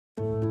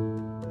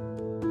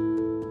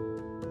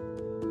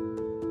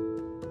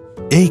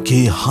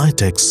AK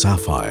High-Tech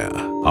Sapphire,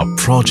 a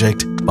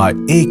project by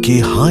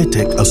AK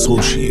High-Tech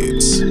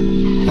Associates,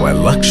 where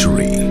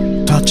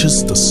luxury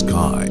touches the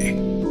sky.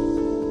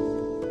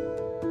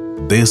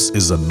 This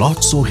is a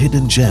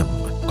not-so-hidden gem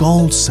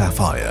called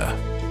Sapphire.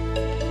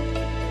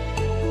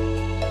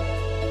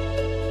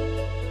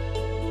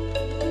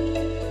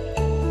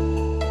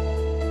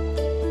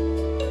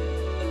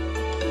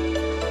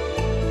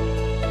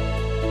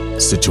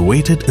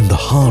 Situated in the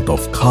heart of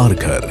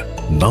Kharghar,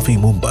 Navi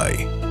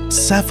Mumbai,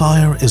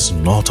 Sapphire is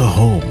not a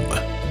home,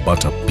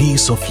 but a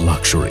piece of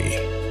luxury.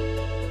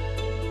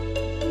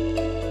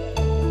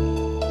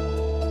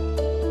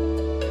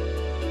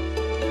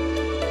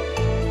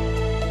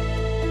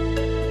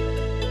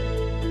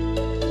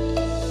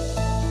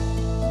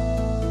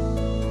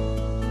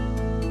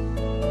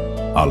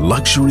 A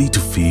luxury to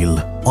feel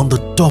on the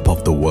top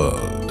of the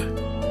world,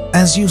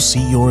 as you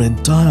see your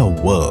entire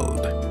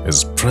world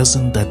is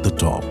present at the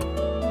top.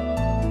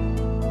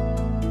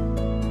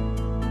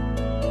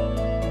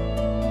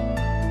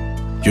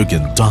 You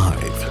can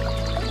dive,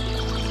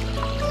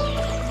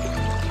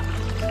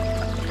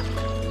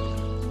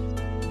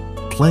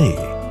 play,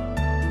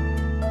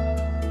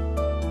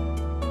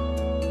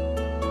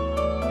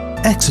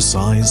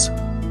 exercise,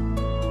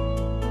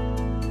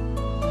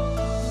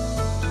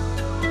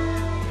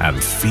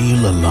 and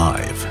feel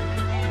alive.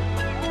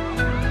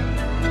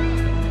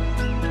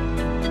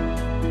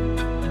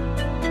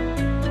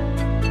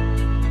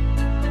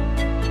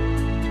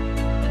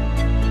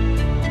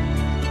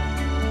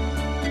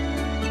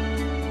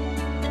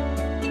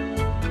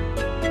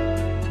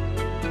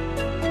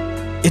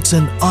 It's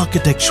an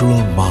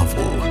architectural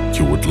marvel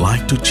you would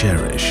like to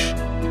cherish.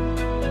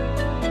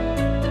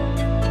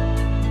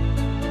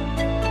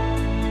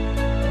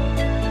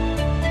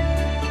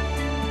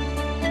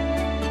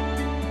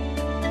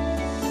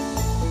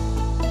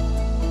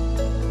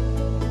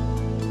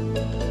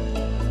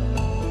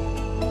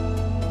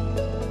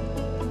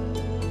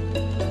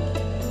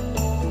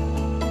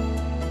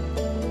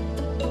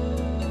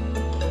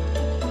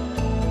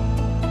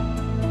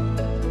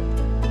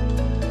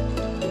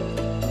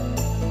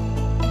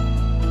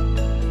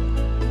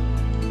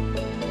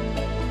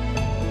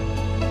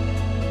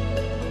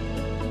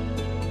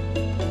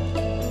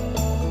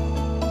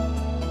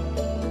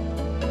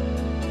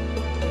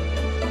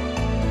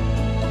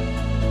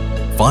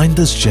 Find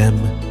this gem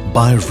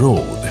by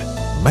road,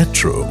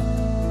 metro,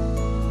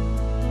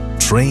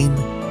 train,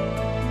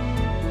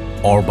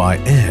 or by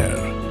air,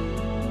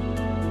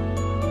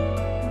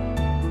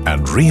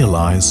 and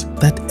realize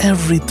that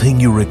everything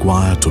you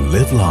require to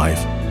live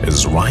life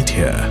is right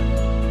here.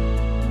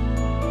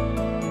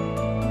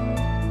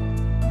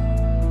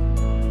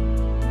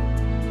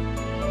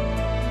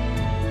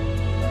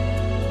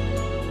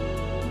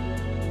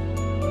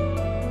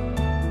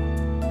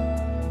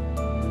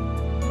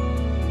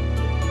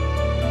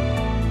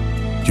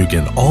 You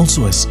can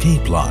also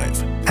escape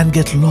life and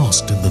get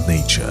lost in the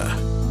nature.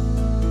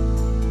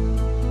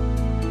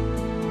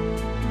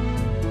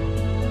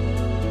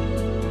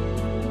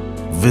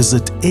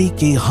 Visit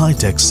AK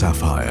High-Tech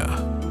Sapphire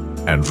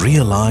and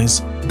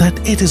realize that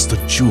it is the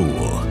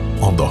jewel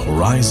on the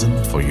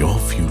horizon for your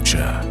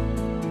future.